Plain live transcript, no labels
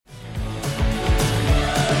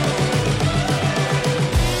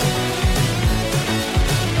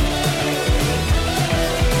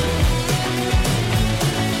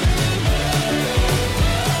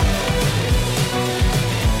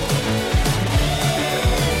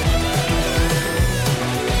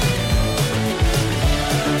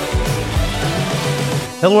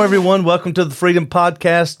Hello, everyone. Welcome to the Freedom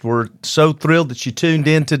Podcast. We're so thrilled that you tuned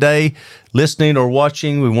in today, listening or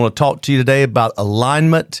watching. We want to talk to you today about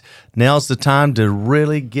alignment. Now's the time to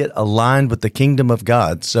really get aligned with the kingdom of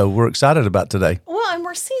God. So we're excited about today. Well, and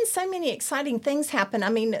we're seeing so many exciting things happen.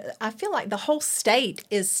 I mean, I feel like the whole state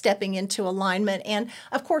is stepping into alignment. And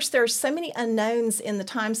of course, there's so many unknowns in the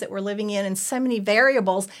times that we're living in and so many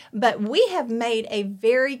variables. But we have made a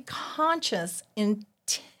very conscious,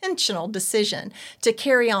 intentional decision to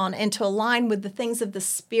carry on and to align with the things of the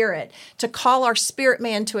Spirit, to call our spirit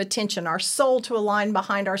man to attention, our soul to align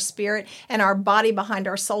behind our spirit, and our body behind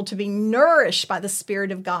our soul, to be nourished by the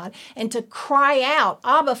Spirit of God, and to cry out,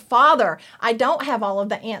 Abba, Father, I don't have all of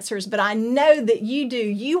the answers, but I know that you do.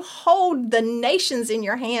 You hold the nations in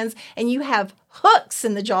your hands, and you have hooks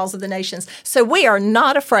in the jaws of the nations. So we are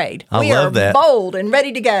not afraid. We are bold and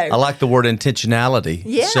ready to go. I like the word intentionality.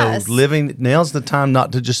 Yes. So now's the time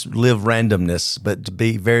not to just live randomness, but to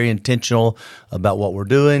be very intentional about what we're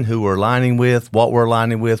doing, who we're aligning with, what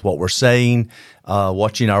we're saying,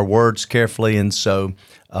 watching our words carefully. And so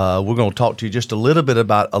we're going to talk to you just a little bit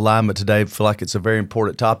about alignment today. I feel like it's a very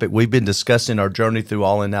important topic. We've been discussing our journey through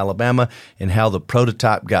All in Alabama and how the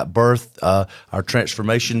prototype got birthed, our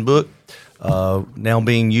transformation book. Now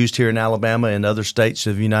being used here in Alabama and other states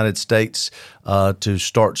of the United States to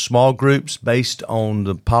start small groups based on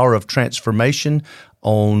the power of transformation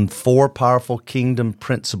on 4 powerful kingdom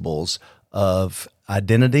principles of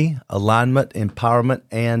identity, alignment, empowerment,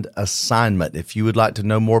 and assignment. If you would like to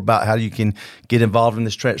know more about how you can get involved in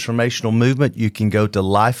this transformational movement, you can go to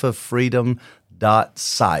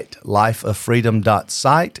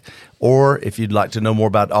lifeoffreedom.site, or if you'd like to know more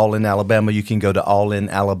about All in Alabama, you can go to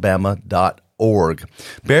allinalabama.org.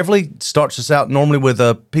 Beverly starts us out normally with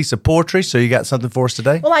a piece of poetry, so you got something for us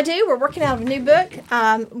today? Well, I do. We're working out a new book.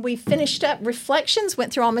 We finished up Reflections,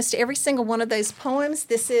 went through almost every single one of those poems.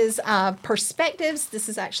 This is Perspectives. This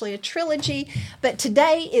is actually a trilogy, but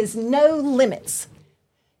today is No Limits.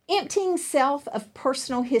 Emptying self of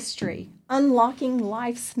personal history, unlocking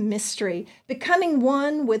life's mystery, becoming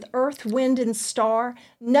one with earth, wind, and star,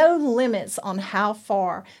 no limits on how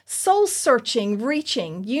far. Soul searching,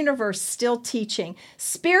 reaching, universe still teaching,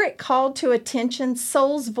 spirit called to attention,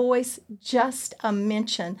 soul's voice just a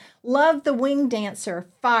mention. Love the winged dancer,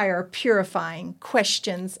 fire purifying,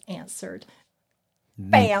 questions answered.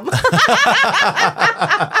 Bam. Doesn't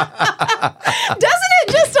it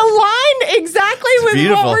just align exactly with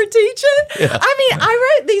what we're teaching? Yeah. I mean,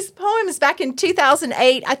 I wrote these poems back in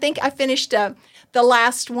 2008. I think I finished the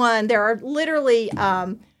last one. There are literally,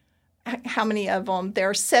 how many of them? There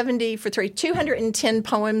are 210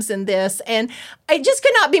 poems in this. And it just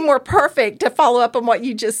could not be more perfect to follow up on what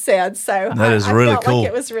you just said. So that is really cool. Like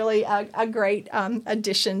it was really a great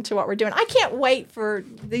addition to what we're doing. I can't wait for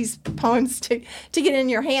these poems to get in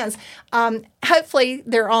your hands. Hopefully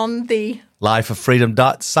they're on the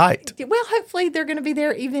lifeoffreedom.site. Well, hopefully they're going to be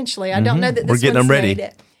there eventually. I don't know that this We're getting them ready. Made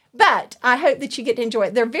it. But I hope that you get to enjoy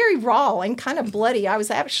it. They're very raw and kind of bloody. I was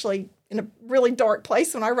actually in a really dark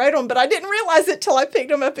place when I wrote them, but I didn't realize it till I picked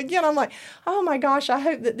them up again. I'm like, oh my gosh, I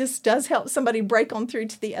hope that this does help somebody break on through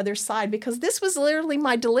to the other side, because this was literally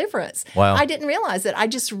my deliverance. Wow. I didn't realize it. I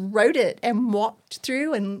just wrote it and walked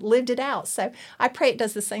through and lived it out. So I pray it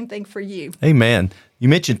does the same thing for you. Amen. You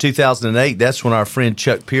mentioned 2008. That's when our friend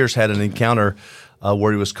Chuck Pierce had an encounter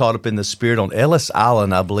where he was caught up in the Spirit on Ellis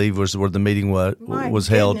Island, I believe, was where the meeting was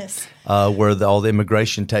held, where all the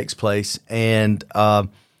immigration takes place. And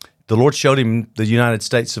the Lord showed him the United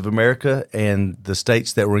States of America and the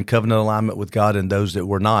states that were in covenant alignment with God and those that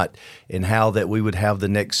were not, and how that we would have the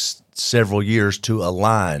next several years to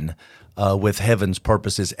align with heaven's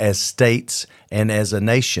purposes as states and as a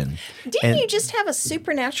nation. Didn't you just have a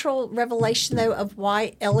supernatural revelation, though, of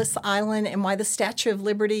why Ellis Island and why the Statue of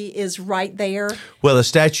Liberty is right there? Well, the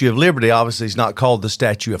Statue of Liberty obviously is not called the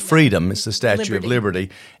Statue of Freedom. It's the Statue of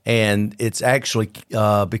Liberty. And it's actually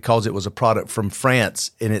because it was a product from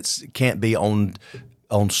France, and it can't be on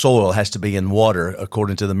soil. It has to be in water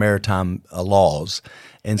according to the maritime laws.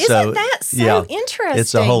 And Isn't that so interesting?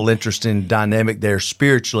 It's a whole interesting dynamic there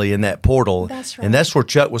spiritually in that portal. That's right. And that's where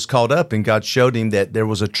Chuck was caught up, and God showed him that there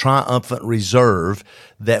was a triumphant reserve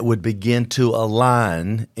that would begin to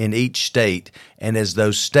align in each state. And as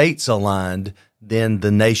those states aligned, then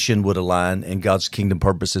the nation would align and God's kingdom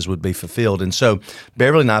purposes would be fulfilled. And so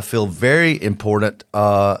Beverly and I feel very important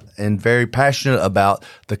and very passionate about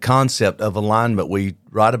the concept of alignment. We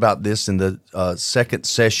write about this in the second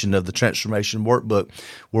session of the Transformation Workbook,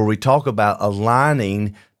 where we talk about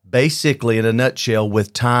aligning basically in a nutshell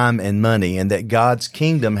with time and money, and that God's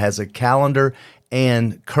kingdom has a calendar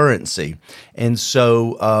and currency. And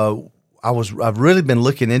so I've really been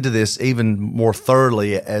looking into this even more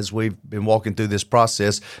thoroughly as we've been walking through this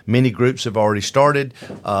process. Many groups have already started.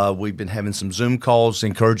 We've been having some Zoom calls,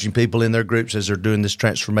 encouraging people in their groups as they're doing this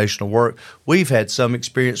transformational work. We've had some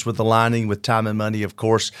experience with aligning with time and money, of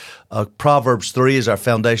course. Proverbs 3 is our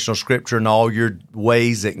foundational scripture. In all your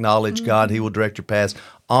ways acknowledge God. He will direct your paths.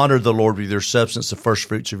 Honor the Lord with your substance, the first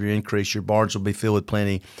fruits of your increase. Your barns will be filled with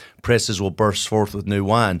plenty. Presses will burst forth with new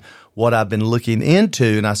wine. What I've been looking into,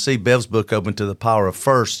 and I see Bev's book open to the power of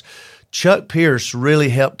first, Chuck Pierce really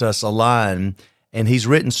helped us align, and he's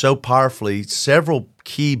written so powerfully several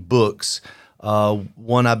key books.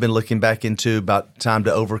 One I've been looking back into about Time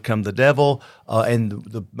to Overcome the Devil, and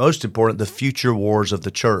the most important, The Future Wars of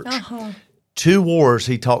the Church. Two wars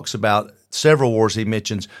he talks about, several wars he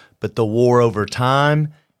mentions, but the war over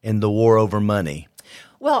time and the war over money.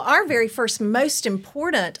 Well, our very first most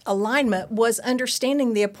important alignment was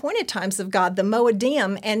understanding the appointed times of God, the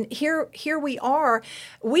Moedim. And here we are.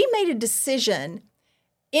 We made a decision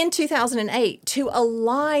in 2008 to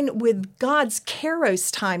align with God's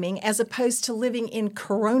Kairos timing as opposed to living in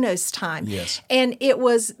Chronos time. Yes. And it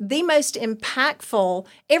was the most impactful.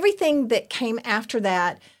 Everything that came after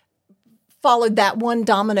that followed that one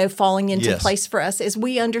domino falling into place for us as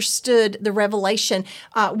we understood the revelation.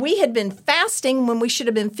 We had been fasting when we should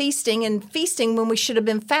have been feasting and feasting when we should have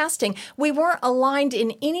been fasting. We weren't aligned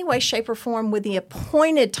in any way, shape, or form with the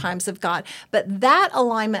appointed times of God. But that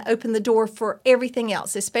alignment opened the door for everything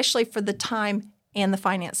else, especially for the time and the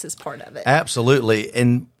finances part of it. Absolutely.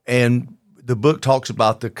 And the book talks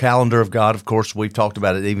about the calendar of God. Of course, we've talked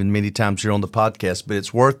about it even many times here on the podcast, but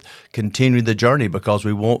it's worth continuing the journey because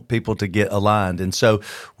we want people to get aligned. And so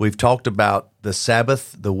we've talked about the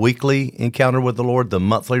Sabbath, the weekly encounter with the Lord, the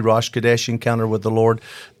monthly Rosh Chodesh encounter with the Lord,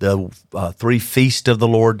 the three feasts of the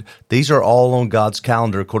Lord. These are all on God's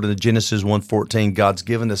calendar. According to Genesis 1:14, God's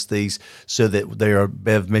given us these so that they are,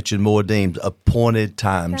 Bev mentioned, Moedim, appointed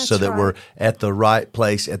times, That's so that we're at the right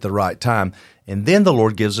place at the right time. And then the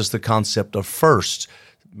Lord gives us the concept of first.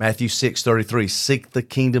 Matthew 6:33, seek the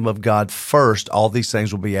kingdom of God first. All these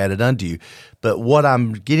things will be added unto you. But what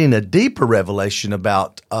I'm getting a deeper revelation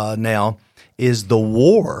about now is the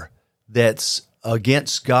war that's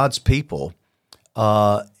against God's people.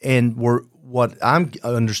 And what I'm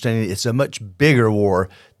understanding, it's a much bigger war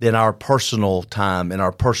than our personal time and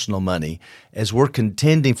our personal money. As we're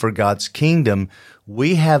contending for God's kingdom,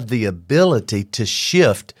 we have the ability to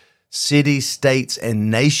shift cities, states, and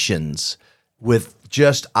nations with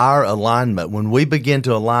just our alignment. When we begin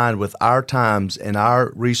to align with our times and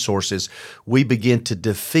our resources, we begin to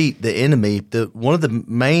defeat the enemy. One of the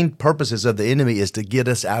main purposes of the enemy is to get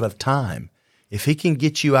us out of time. If he can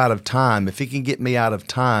get you out of time, if he can get me out of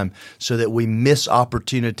time so that we miss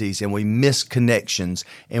opportunities and we miss connections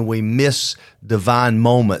and we miss divine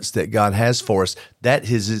moments that God has for us, that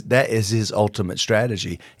is his ultimate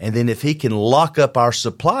strategy. And then if he can lock up our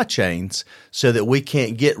supply chains so that we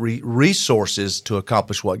can't get resources to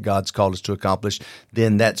accomplish what God's called us to accomplish,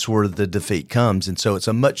 then that's where the defeat comes. And so it's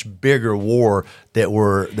a much bigger war that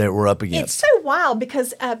we're up against. It's so wild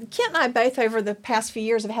because Kent and I both over the past few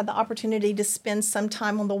years have had the opportunity to spend some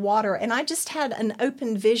time on the water, and I just had an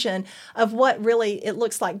open vision of what really it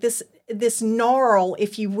looks like, this gnarl,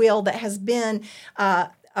 if you will, that has been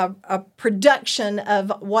a production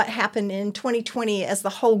of what happened in 2020 as the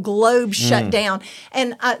whole globe shut down.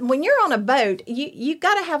 And when you're on a boat, you've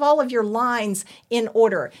got to have all of your lines in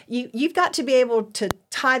order. You've got to be able to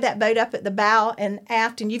tie that boat up at the bow and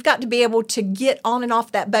aft, and you've got to be able to get on and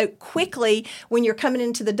off that boat quickly when you're coming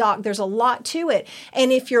into the dock. There's a lot to it.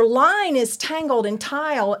 And if your line is tangled and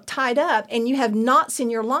tied up and you have knots in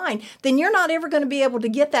your line, then you're not ever going to be able to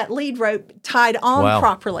get that lead rope tied on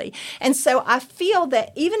properly. And so I feel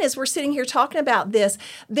that even as we're sitting here talking about this,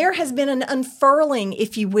 there has been an unfurling,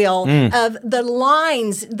 if you will, of the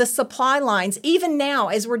lines, the supply lines. Even now,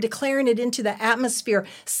 as we're declaring it into the atmosphere,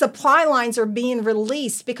 supply lines are being released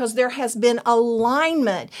because there has been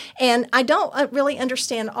alignment. And I don't really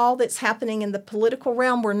understand all that's happening in the political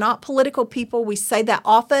realm. We're not political people. We say that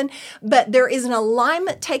often. But there is an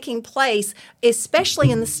alignment taking place, especially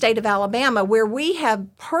in the state of Alabama, where we have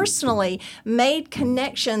personally made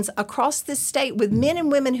connections across this state with men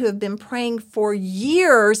and women who have been praying for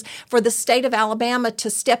years for the state of Alabama to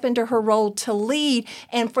step into her role to lead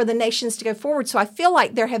and for the nations to go forward. So I feel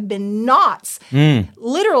like there have been knots,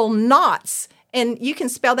 literal knots, and you can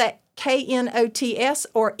spell that KNOTS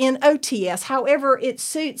or NOTS, however it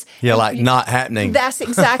suits. Yeah, like not happening. That's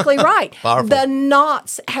exactly right. Powerful. The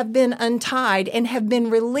knots have been untied and have been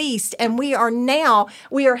released, and we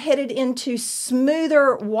are headed into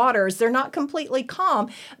smoother waters. They're not completely calm,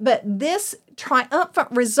 but this triumphant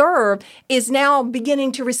reserve is now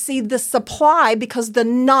beginning to receive the supply because the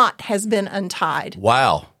knot has been untied.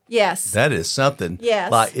 Wow. Yes. That is something.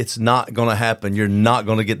 Yes. Like it's not going to happen. You're not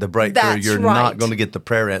going to get the breakthrough. That's You're right. not going to get the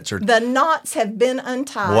prayer answered. The knots have been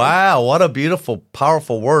untied. Wow, what a beautiful,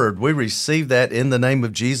 powerful word. We receive that in the name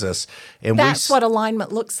of Jesus. And That's what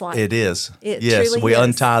alignment looks like. it is. It yes, truly we is.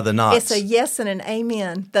 untie the knots. It's a yes and an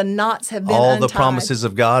amen. The knots have been All untied. the promises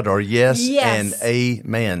of God are yes, Yes. and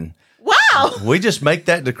amen. Wow. We just make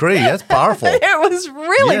that decree. That's powerful. It was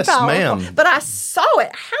really Yes, powerful. ma'am. But I saw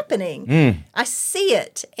it happening. I see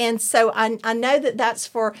it. And so I know that that's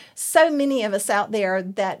for so many of us out there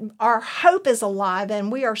that our hope is alive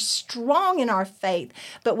and we are strong in our faith,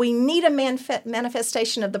 but we need a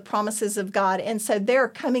manifestation of the promises of God. And so they're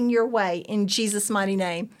coming your way in Jesus' mighty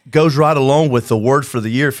name. Goes right along with the word for the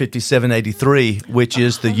year 5783, which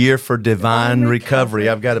is the year for divine recovery.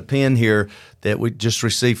 I've got a pen here that we just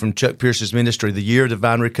received from Chuck Pierce's ministry, the year of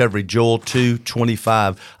divine recovery, Joel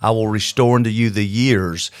 2:25. I will restore unto you the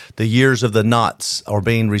years of the knots are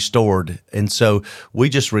being restored. And so we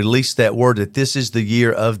just released that word that this is the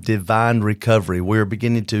year of divine recovery. We're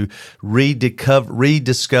beginning to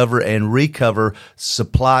rediscover and recover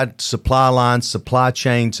supply lines, supply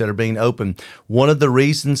chains that are being opened. One of the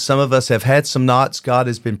reasons some of us have had some knots, God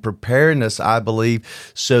has been preparing us, I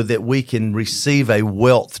believe, so that we can receive a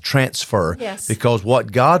wealth transfer. Yes. Because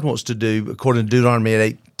what God wants to do, according to Deuteronomy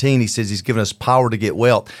 18, he says he's given us power to get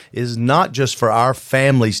wealth, is not just for our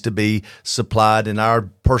families to be supplied and our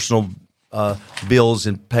personal bills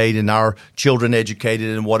and paid and our children educated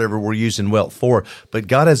and whatever we're using wealth for, but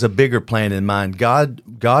God has a bigger plan in mind. God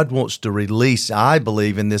wants to release, I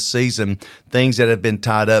believe, in this season, things that have been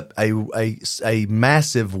tied up, a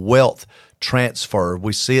massive wealth transfer.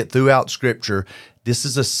 We see it throughout Scripture. This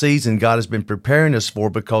is a season God has been preparing us for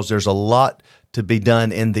because there's a lot to be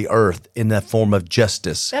done in the earth in the form of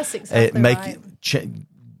justice. That's exactly right.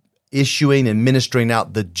 Issuing and ministering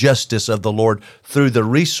out the justice of the Lord through the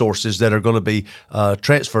resources that are going to be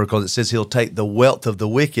transferred, because it says he'll take the wealth of the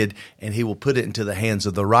wicked and he will put it into the hands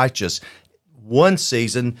of the righteous. One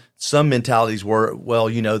season, some mentalities were, well,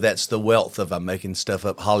 that's the wealth of, I'm making stuff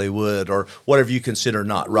up, Hollywood or whatever you consider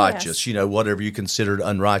not righteous, Yes. Whatever you considered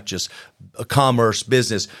unrighteous, a commerce,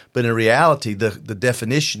 business. But in reality, the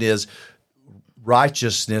definition is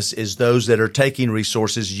righteousness is those that are taking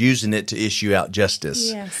resources, using it to issue out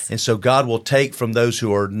justice. Yes. And so God will take from those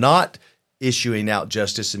who are not issuing out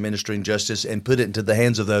justice, administering justice, and put it into the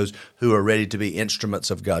hands of those who are ready to be instruments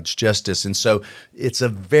of God's justice. And so it's a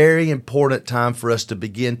very important time for us to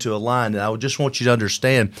begin to align. And I just want you to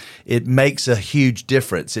understand, it makes a huge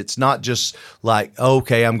difference. It's not just like,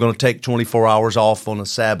 okay, I'm going to take 24 hours off on a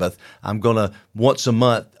Sabbath. I'm going to once a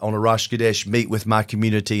month on a Rosh Chodesh meet with my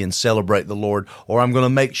community and celebrate the Lord, or I'm going to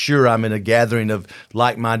make sure I'm in a gathering of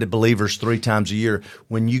like-minded believers 3 times a year.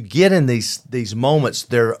 When you get in these moments,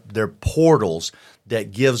 they're portals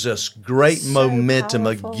that gives us great momentum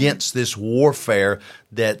powerful. against this warfare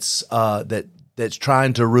that's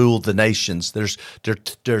trying to rule the nations. There's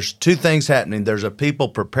 2 things happening. There's a people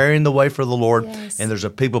preparing the way for the Lord, Yes. and there's a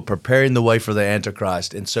people preparing the way for the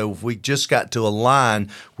Antichrist. And so if we just got to align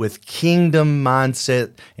with kingdom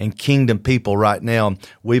mindset and kingdom people right now,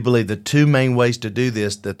 we believe the 2 main ways to do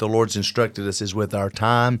this that the Lord's instructed us is with our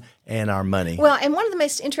time and our money. Well, and one of the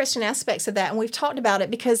most interesting aspects of that, and we've talked about it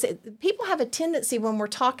because people have a tendency when we're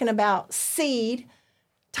talking about seed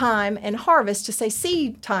time and harvest to say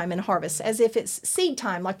seed time and harvest as if it's seed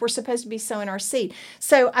time, like we're supposed to be sowing our seed.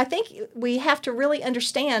 So I think we have to really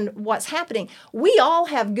understand what's happening. We all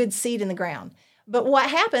have good seed in the ground. But what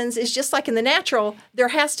happens is, just like in the natural, there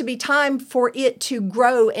has to be time for it to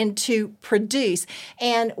grow and to produce.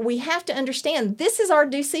 And we have to understand this is our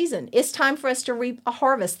due season. It's time for us to reap a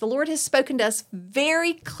harvest. The Lord has spoken to us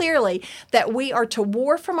very clearly that we are to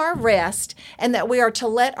war from our rest and that we are to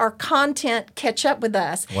let our content catch up with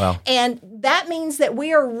us. Wow. And that means that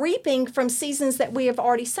we are reaping from seasons that we have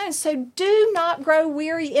already sown. So do not grow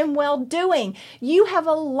weary in well-doing. You have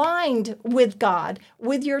aligned with God,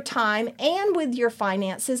 with your time and with your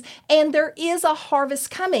finances, and there is a harvest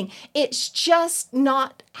coming. It's just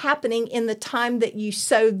not happening in the time that you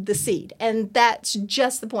sowed the seed. And that's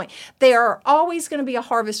just the point. There are always going to be a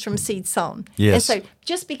harvest from seed sown. Yes. And so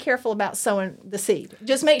just be careful about sowing the seed.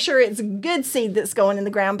 Just make sure it's good seed that's going in the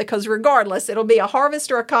ground, because regardless, it'll be a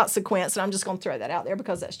harvest or a consequence. And I'm just going to throw that out there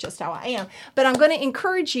because that's just how I am. But I'm going to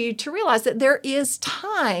encourage you to realize that there is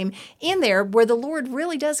time in there where the Lord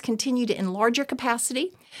really does continue to enlarge your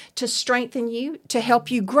capacity, to strengthen you, to help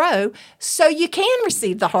you grow so you can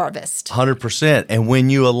receive the harvest. 100%. And when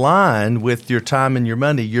you align with your time and your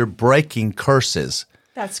money, you're breaking curses.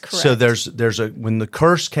 That's correct. So when the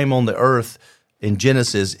curse came on the earth in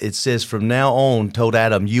Genesis, it says from now on, told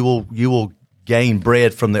Adam, you will gain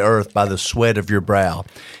bread from the earth by the sweat of your brow.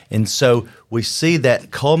 And so we see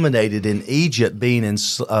that culminated in Egypt being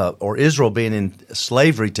or Israel being in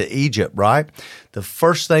slavery to Egypt, right? The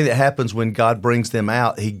first thing that happens when God brings them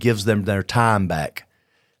out, he gives them their time back.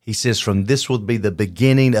 He says, from this will be the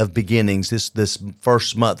beginning of beginnings, this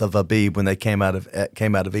first month of Abib when they came out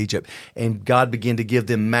of Egypt. And God began to give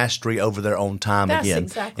them mastery over their own time again.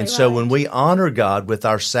 Exactly and so right. when we honor God with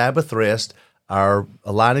our Sabbath rest, our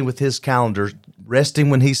aligning with his calendar, resting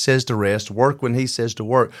when he says to rest, work when he says to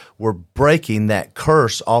work, we're breaking that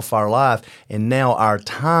curse off our life. And now our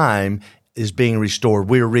time is being restored.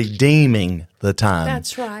 We're redeeming the time.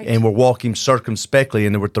 That's right. And we're walking circumspectly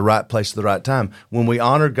and we're at the right place at the right time. When we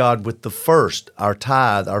honor God with the first, our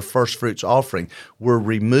tithe, our first fruits offering, we're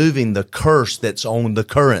removing the curse that's on the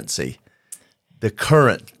currency. The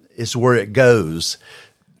current is where it goes.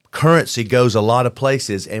 Currency goes a lot of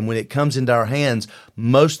places, and when it comes into our hands,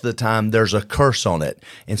 most of the time there's a curse on it.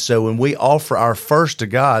 And so when we offer our first to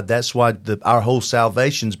God, that's why our whole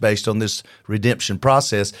salvation is based on this redemption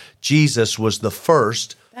process. Jesus was the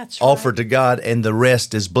first offered to God, and the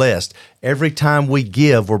rest is blessed. Every time we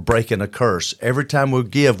give, we're breaking a curse. Every time we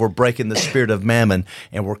give, we're breaking the spirit of mammon,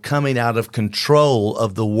 and we're coming out of control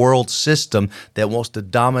of the world system that wants to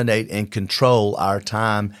dominate and control our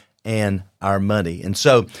time and our money. And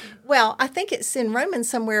so, well, I think it's in Romans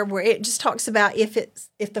somewhere where it just talks about if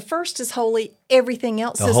the first is holy, everything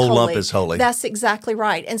else is holy. The whole lump is holy. That's exactly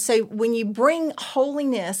right. And so when you bring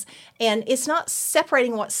holiness, and it's not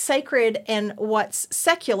separating what's sacred and what's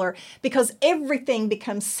secular, because everything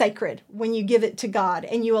becomes sacred when you give it to God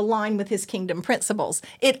and you align with his kingdom principles.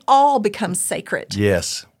 It all becomes sacred.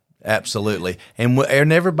 Yes, absolutely. And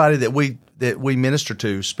everybody that we minister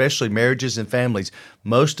to, especially marriages and families,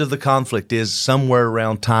 most of the conflict is somewhere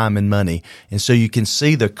around time and money. And so you can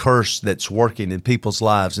see the curse that's working in people's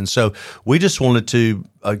lives. And so we just wanted to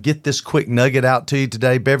get this quick nugget out to you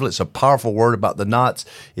today. Beverly, it's a powerful word about the knots.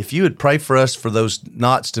 If you would pray for us for those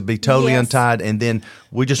knots to be totally untied, and then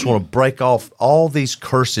we just want to break off all these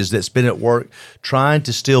curses that's been at work trying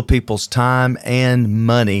to steal people's time and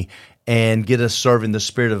money and get us serving the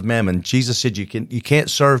spirit of mammon. Jesus said you can't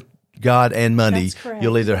serve God and money. That's correct.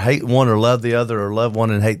 You'll either hate one or love the other, or love one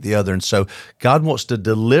and hate the other. And so God wants to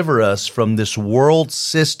deliver us from this world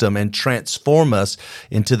system and transform us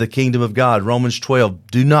into the kingdom of God. Romans 12,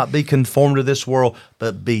 do not be conformed to this world,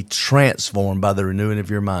 but be transformed by the renewing of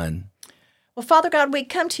your mind. Well, Father God, we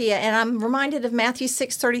come to you, and I'm reminded of Matthew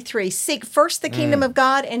 6:33. Seek first the kingdom of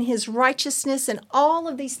God and his righteousness, and all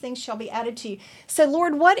of these things shall be added to you. So,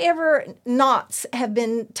 Lord, whatever knots have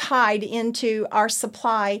been tied into our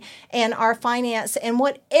supply and our finance, and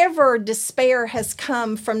whatever despair has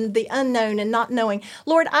come from the unknown and not knowing,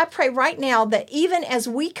 Lord, I pray right now that even as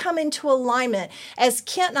we come into alignment, as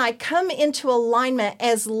Kent and I come into alignment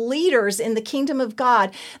as leaders in the kingdom of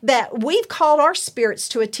God, that we've called our spirits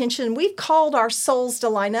to attention, we've called our souls to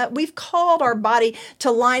line up. We've called our body to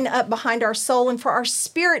line up behind our soul and for our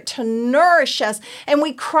spirit to nourish us. And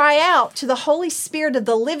we cry out to the Holy Spirit of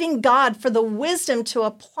the living God for the wisdom to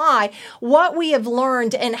apply what we have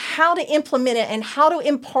learned and how to implement it and how to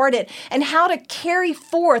impart it and how to carry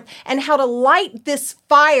forth and how to light this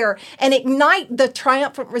fire and ignite the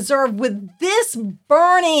triumphant reserve with this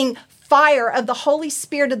burning fire of the Holy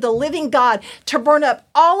Spirit of the living God to burn up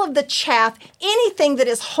all of the chaff, anything that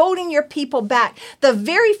is holding your people back. The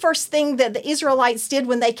very first thing that the Israelites did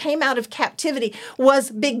when they came out of captivity was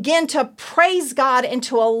begin to praise God and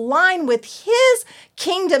to align with his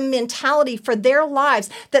kingdom mentality for their lives,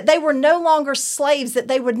 that they were no longer slaves, that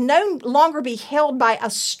they would no longer be held by a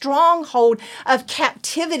stronghold of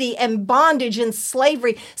captivity and bondage and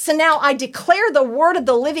slavery. So now I declare the word of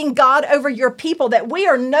the living God over your people, that we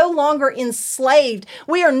are no longer enslaved.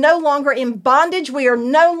 We are no longer in bondage. We are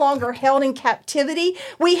no longer held in captivity.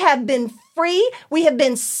 We have been free. We have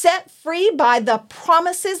been set free by the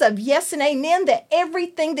promises of yes and amen, that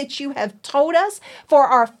everything that you have told us for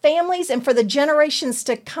our families and for the generations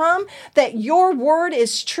to come, that your word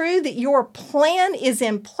is true, that your plan is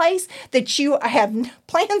in place, that you have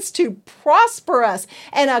plans to prosper us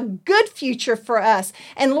and a good future for us.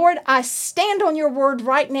 And Lord, I stand on your word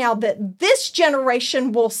right now that this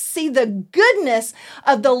generation will see the goodness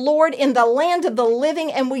of the Lord in the land of the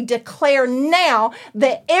living. And we declare now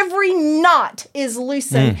that every knot is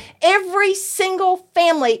loosened. Every single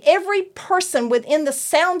family, every person within the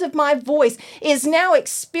sound of my voice is now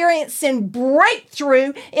experiencing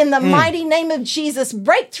breakthrough in the mighty name of Jesus.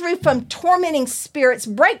 Breakthrough from tormenting spirits,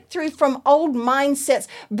 breakthrough from old mindsets,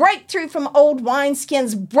 breakthrough from old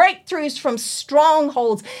wineskins, breakthroughs from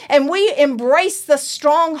strongholds. And we embrace the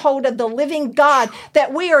stronghold of the living God,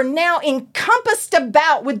 that we are now encompassed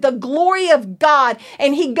about with the glory of God,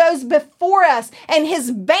 and he goes before us, and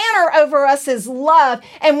his banner over us is love,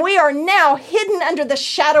 and we are now hidden under the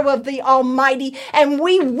shadow of the Almighty, and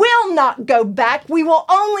we will not go back. We will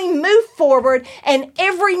only move forward, and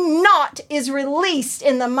every knot is released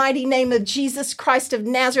in the mighty name of Jesus Christ of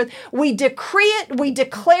Nazareth. We decree it, we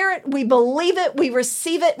declare it, we believe it, we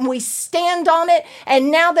receive it, and we stand on it.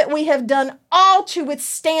 And now that we have done all to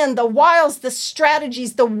withstand the wiles, the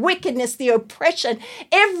strategies, the wickedness, the oppression,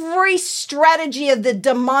 every strategy of the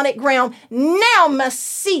demonic realm now must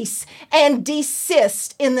cease and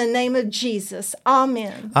desist in the name of Jesus.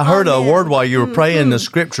 Amen. I heard a word while you were praying. The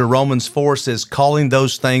scripture, Romans 4, says, calling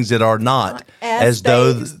those things that are not as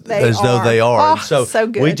though they are. Oh, so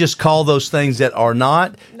good. We just call those things that are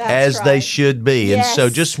not as they should be. Yes. And so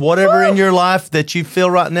just whatever in your life that you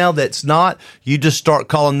feel right now that's not, you just start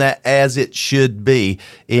calling that as it should be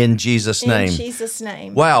in Jesus' name. In Jesus'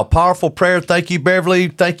 name. Wow, powerful prayer. Thank you, Beverly.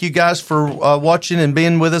 Thank you guys for watching and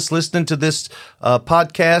being with us, listening to this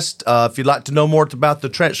podcast. If you'd like to know more about the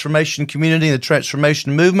Transformation Community and the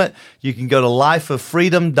Transformation Movement, you can go to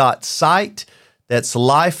lifeoffreedom.site. That's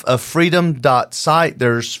lifeoffreedom.site.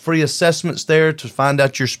 There's free assessments there to find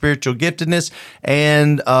out your spiritual giftedness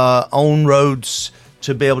and on roads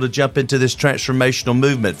to be able to jump into this transformational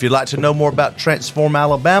movement. If you'd like to know more about Transform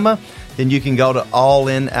Alabama, then you can go to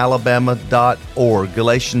allinalabama.org.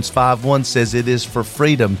 Galatians 5:1 says it is for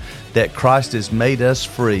freedom that Christ has made us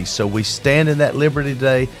free. So we stand in that liberty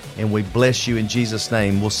today, and we bless you in Jesus'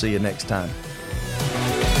 name. We'll see you next time.